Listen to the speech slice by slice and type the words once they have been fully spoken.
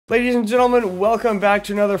Ladies and gentlemen, welcome back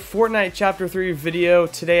to another Fortnite Chapter 3 video.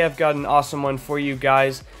 Today I've got an awesome one for you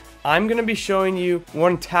guys. I'm going to be showing you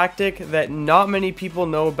one tactic that not many people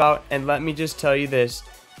know about, and let me just tell you this.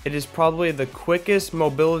 It is probably the quickest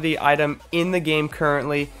mobility item in the game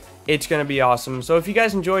currently. It's going to be awesome. So if you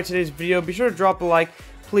guys enjoyed today's video, be sure to drop a like.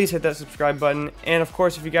 Please hit that subscribe button. And of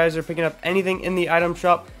course, if you guys are picking up anything in the item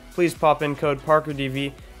shop, please pop in code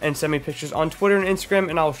ParkerDV and send me pictures on Twitter and Instagram,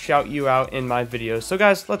 and I'll shout you out in my videos. So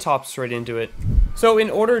guys, let's hop straight into it. So in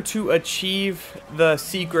order to achieve the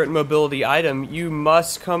secret mobility item, you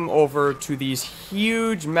must come over to these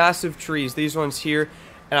huge, massive trees, these ones here,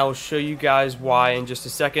 and I will show you guys why in just a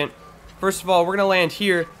second. First of all, we're gonna land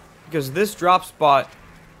here because this drop spot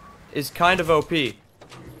is kind of OP.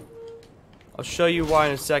 I'll show you why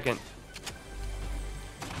in a second.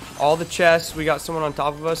 All the chests, we got someone on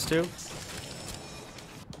top of us too.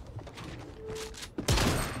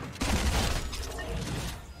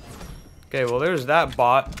 Okay, well, there's that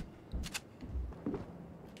bot.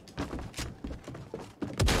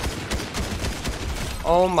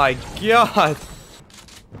 Oh my god.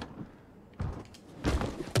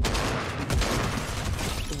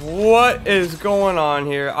 What is going on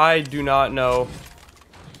here? I do not know.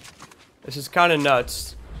 This is kind of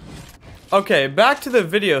nuts. Okay, back to the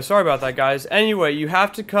video. Sorry about that, guys. Anyway, you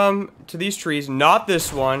have to come to these trees. Not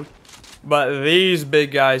this one, but these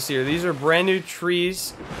big guys here. These are brand new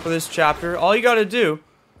trees for this chapter. All you gotta do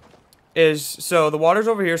is, so the water's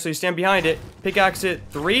over here, so you stand behind it, pickaxe it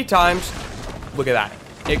 3 times. Look at that.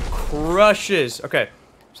 It crushes. Okay,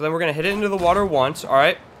 so then we're gonna hit it into the water once.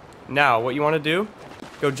 Alright, now what you want to do,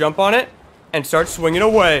 go jump on it and start swinging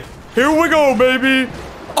away. Here we go, baby.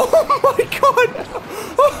 Oh my god.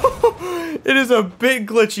 It is a bit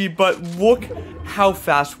glitchy, but look how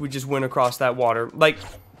fast we just went across that water. Like,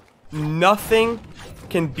 nothing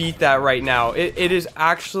can beat that right now. It is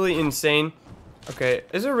actually insane. Okay,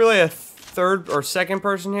 is there really a third or second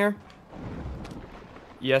person here?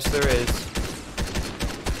 Yes, there is.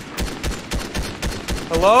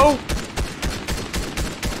 Hello?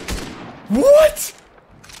 What?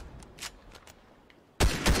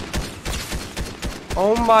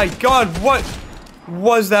 Oh my god, what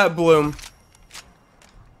was that bloom?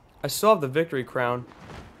 I still have the victory crown.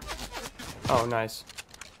 Oh, nice.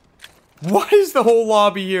 What is the whole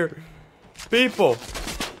lobby here? People.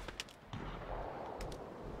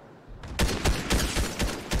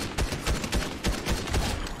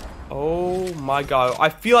 Oh my god. I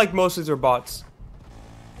feel like most of these are bots.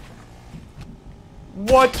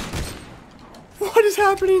 What? What is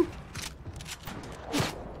happening?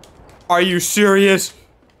 Are you serious?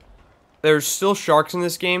 There's still sharks in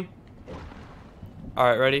this game.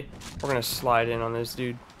 Alright, ready? We're gonna slide in on this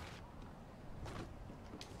dude.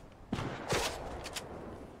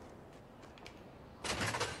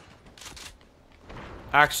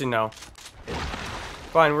 Actually, no.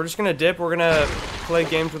 Fine, we're just gonna dip. We're gonna play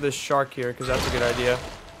games with this shark here, because that's a good idea.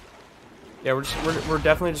 Yeah, we're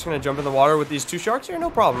definitely just gonna jump in the water with these 2 sharks here. No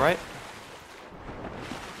problem, right?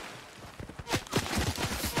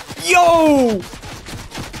 Yo!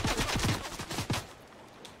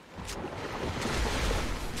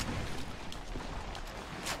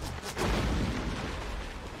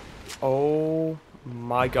 Oh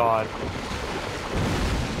my god.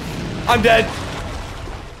 I'm dead.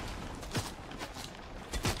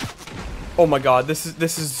 Oh my god, this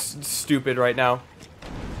is stupid right now.